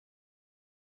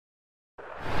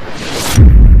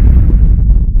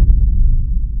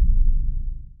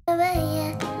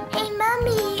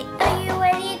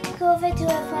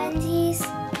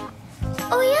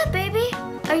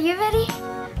you ready?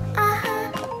 Uh-huh.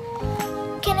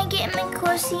 Can I get in my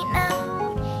car seat now?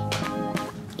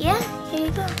 Yeah, here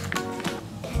you go.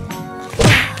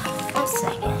 1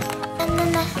 second. And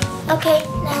then okay,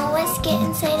 now let's get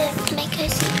inside of my car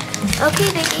seat.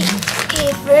 Okay, baby. Okay,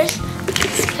 first,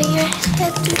 let's put your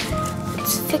head through.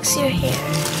 Let's fix your hair.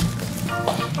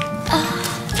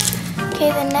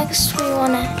 Okay, then next we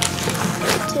wanna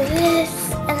do this,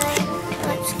 and then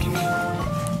let's connect.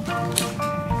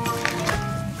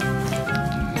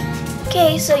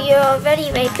 Okay, so you're all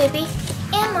ready, right, baby?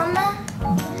 Yeah, Mama.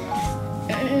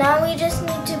 Now we just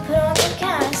need to put on the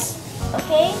gas,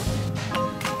 okay?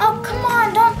 Oh, come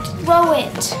on, don't throw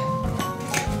it.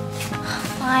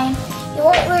 Fine. You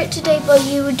won't wear it today, but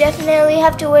you definitely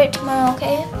have to wear it tomorrow,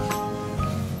 okay?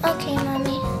 Okay,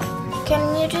 Mommy. Can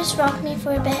you just rock me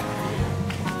for a bit?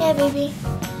 Yeah, baby.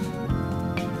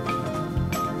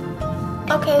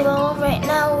 Okay, well, right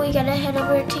now we gotta head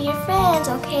over to your friends,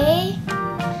 okay?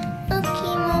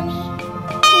 Okay, Mommy.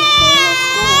 Okay, let's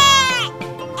go.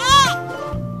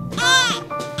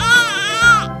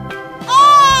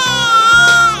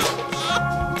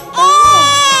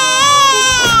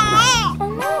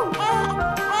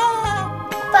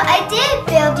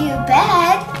 Build you a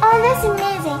bed. Oh, that's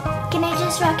amazing. Can I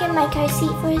just rock in my car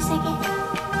seat for a second?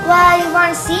 Well, you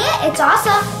want to see it? It's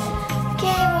awesome.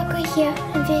 Okay, rock right here.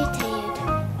 I'm very tired.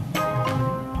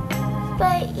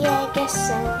 But yeah, I guess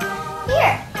so.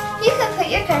 Here, you can put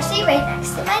your car seat right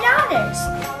next to my daughter's.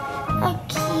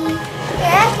 Okay.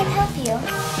 Here, I can help you.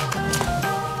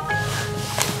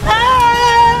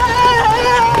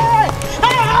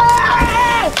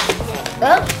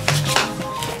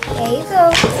 There you go.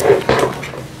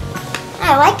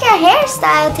 I like your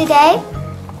hairstyle today.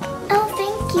 Oh,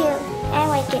 thank you. I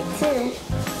like it too.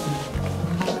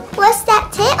 What's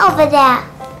that tent over there?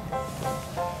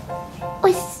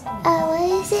 What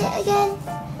is it again?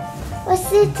 What's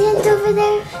the tent over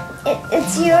there?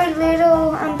 It's your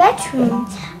little bedroom.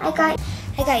 I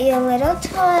got you a little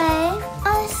toy.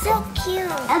 Oh, it's so cute.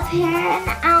 A pair, an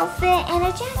outfit, and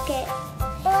a jacket.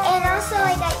 And also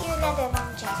I got you another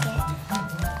long jacket.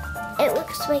 It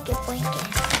looks like a blanket.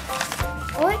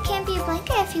 Or it can be a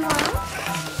blanket if you want.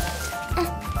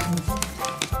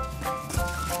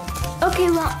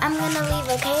 Okay, well, I'm gonna leave,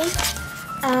 okay?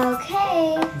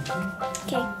 Okay.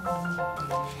 Okay.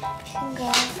 You can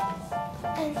go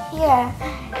in here.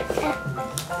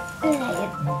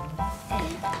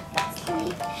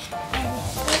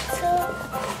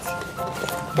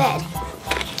 Bed.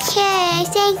 Okay,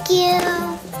 thank you.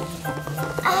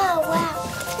 Oh, wow.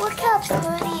 Look how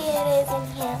pretty it is in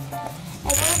here. I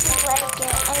really like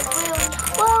it. I really.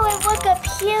 Whoa, and look up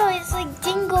here. It's like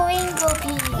dingle-angle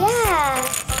bees. Yeah.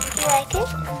 You like it?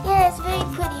 Yeah, it's very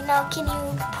pretty. Now, can you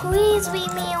please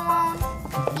leave me alone?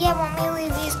 Yeah, want me to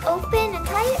leave these open and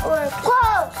tight or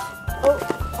closed? Oh,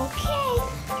 okay.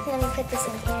 Let me put this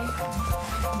in here.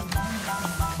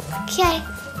 Okay.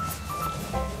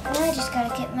 Now I just gotta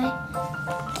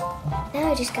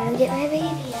get my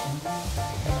baby up.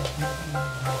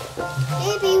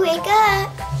 Baby, wake up.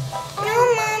 No,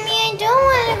 Mommy, I don't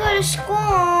want to go to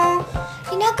school.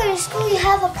 You're not going to school. You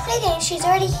have a play date. She's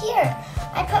already here.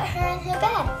 I put her in her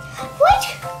bed. What?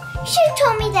 You should have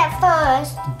told me that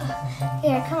first.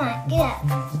 Here, come on. Get up.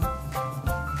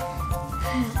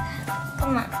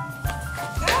 Come on.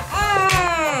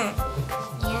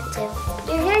 You have to.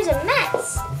 Your hair's a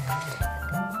mess.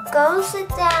 Go sit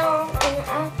down and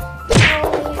I'll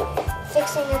be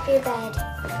fixing up your bed.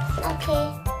 Okay.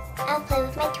 I'll play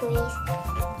with my toys.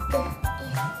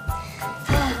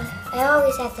 I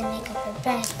always have to make up her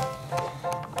bed.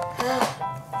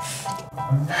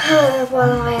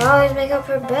 Well, I always make up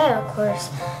her bed, of course.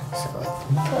 So let's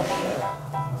put her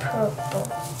purple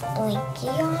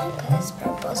blankie on, because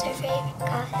purple's her favorite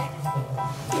color.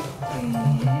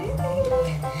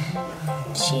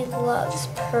 She loves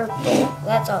purple.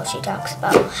 That's all she talks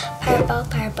about. Purple,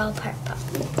 purple, purple.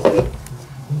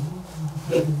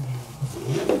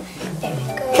 There we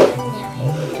go.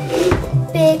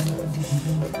 Now big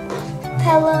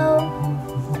pillow.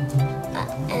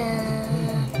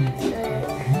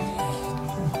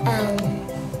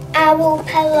 Owl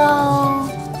pillow.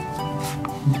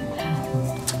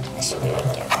 This should be right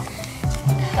there.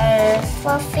 Her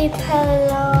fluffy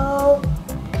pillow.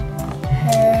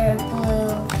 Her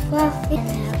blue fluffy. And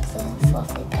her blue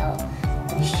fluffy pillow.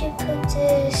 We should put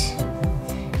this.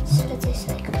 Let's put this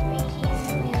like right here.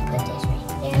 We're gonna put this right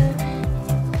there.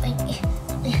 Like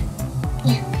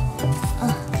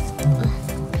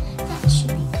that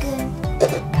should be good.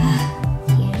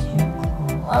 Here's her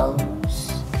clothes.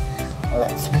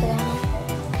 Let's put on.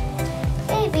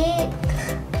 Baby,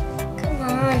 come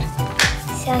on.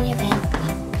 See how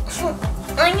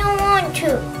I don't want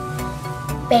to.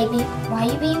 Baby, why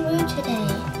are you being rude today?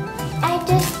 I'm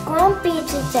just grumpy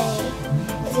today.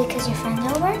 Is it because your friend's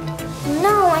over?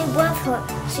 No, I love her.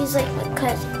 She's like my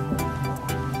cousin.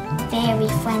 Very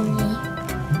friendly.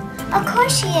 Of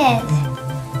course she is.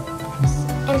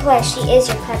 And plus, she is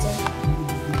your cousin.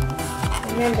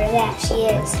 Remember that, she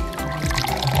is.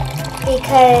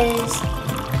 Because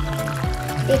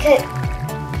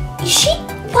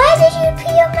why did you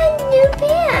pee on my new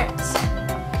pants?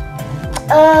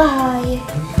 Oh,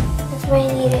 that's why I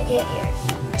need to get your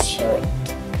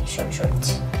shorts.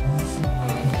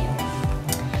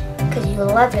 Because you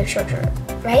love your short short,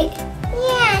 right?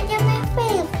 Yeah, they're my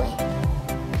favorite.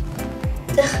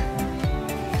 Ugh.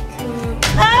 Come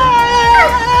on.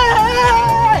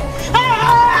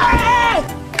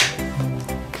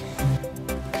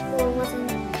 Well, wasn't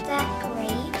that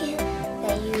great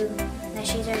that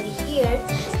she's already here?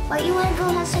 But you want to go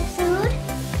have some food?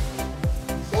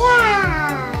 Yeah.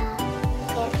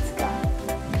 Okay, let's go.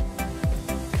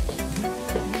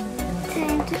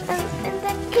 Time to open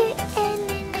the curtain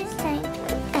and it's time to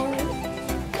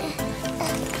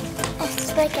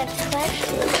it's like a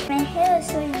sweatsuit. My hair is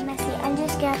so messy. I'm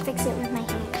just gonna fix it with my hand.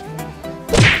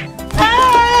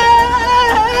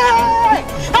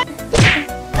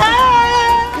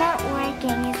 Not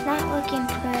working. It's not looking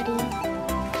pretty.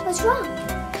 What's wrong?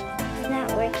 It's not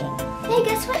working. Hey,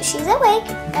 guess what? She's awake.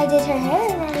 I did her hair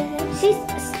and everything. She's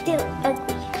still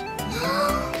ugly.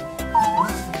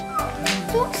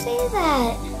 Don't say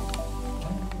that.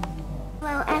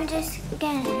 Well, I was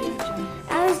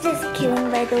just kidding,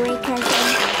 by the way, cousin.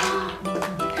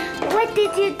 What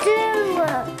did you do?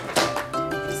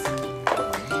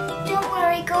 Don't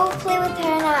worry, go play with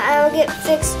her and I'll get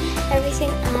fixed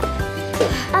everything up.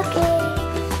 Okay.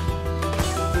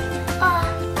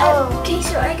 Okay,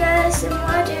 so I got us some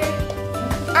water.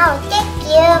 Oh, thank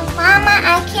you. Mama,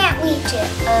 I can't reach it.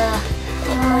 Of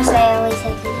course, I always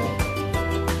have to do it.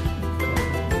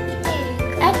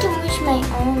 I have to reach my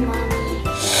own, Mommy.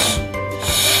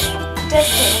 Just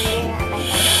kidding, you're not my mom.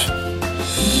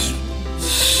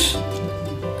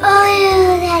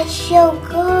 Oh, that's so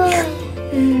good.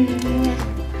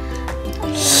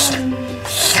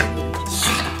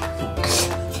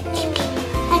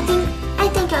 I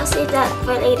think I'll save that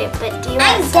for later, but do you want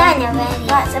I'm done already.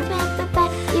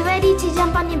 You ready to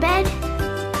jump on your bed?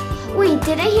 Wait,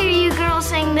 did I hear you girls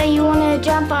saying that you want to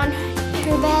jump on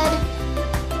your bed?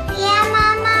 Yeah,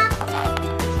 Mama.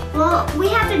 Well, we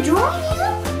have to join you.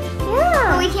 Yeah.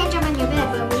 Well, we can't jump on your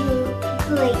bed, but we will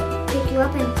like pick you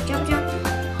up and jump.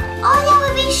 Oh, that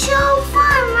would be so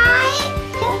fun, right?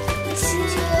 2,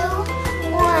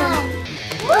 1.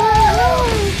 Woo!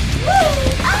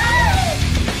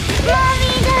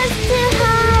 Mommy, that's too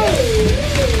high.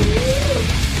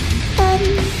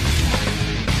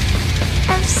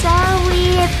 I'm sorry,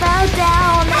 it fell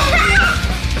down.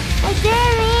 I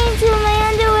didn't mean to. My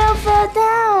underwear fell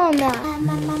down.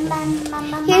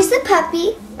 Here's the puppy.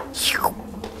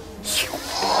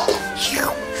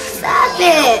 Stop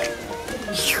it.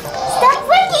 Stop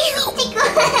freaking me.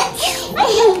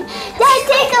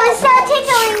 Stop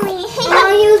tickling me. Oh,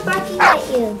 he was barking at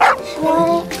you.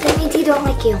 What? That means he don't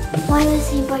like you. Why was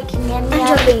he barking at me?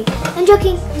 I'm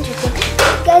joking.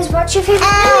 You guys watch your favorite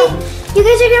movie? You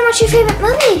guys are gonna watch your favorite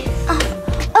movie?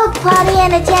 Oh, Claudia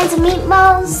and a Cans of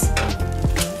Meatballs.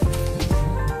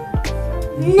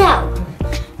 No.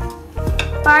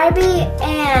 Barbie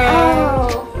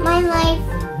and My Life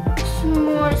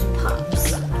S'mores Pops.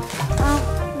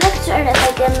 That's sort of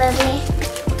like a movie.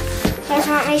 You guys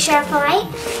want me to share a light?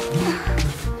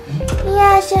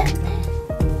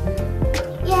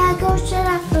 Yeah, go shut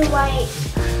off the light.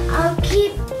 I'll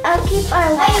keep our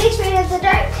lamp. Are you afraid of the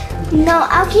dark? No,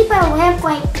 I'll keep our lamp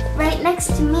right next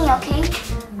to me, okay?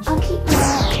 I'll keep my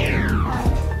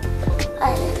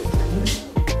lamp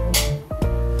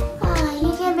on.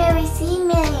 You can barely see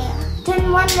me.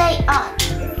 Turn one light on.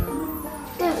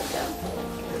 There we go.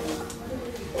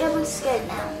 It looks good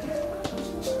now.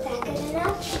 Is that good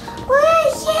enough? Where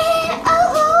is it?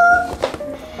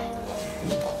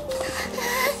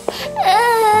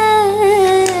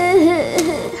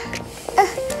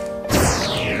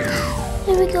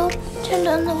 There we go. Turned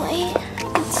on the light.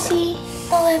 Let's see.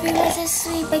 While everyone's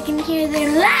asleep, I can hear their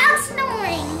loud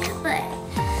snoring. But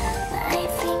I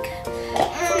think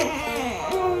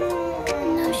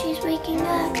now she's waking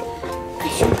up. I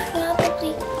should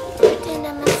probably pretend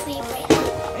I'm asleep right now.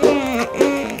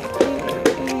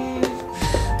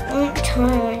 I'm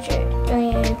tired.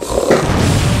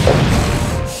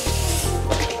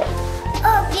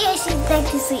 Oh, yeah, she's back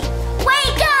to sleep.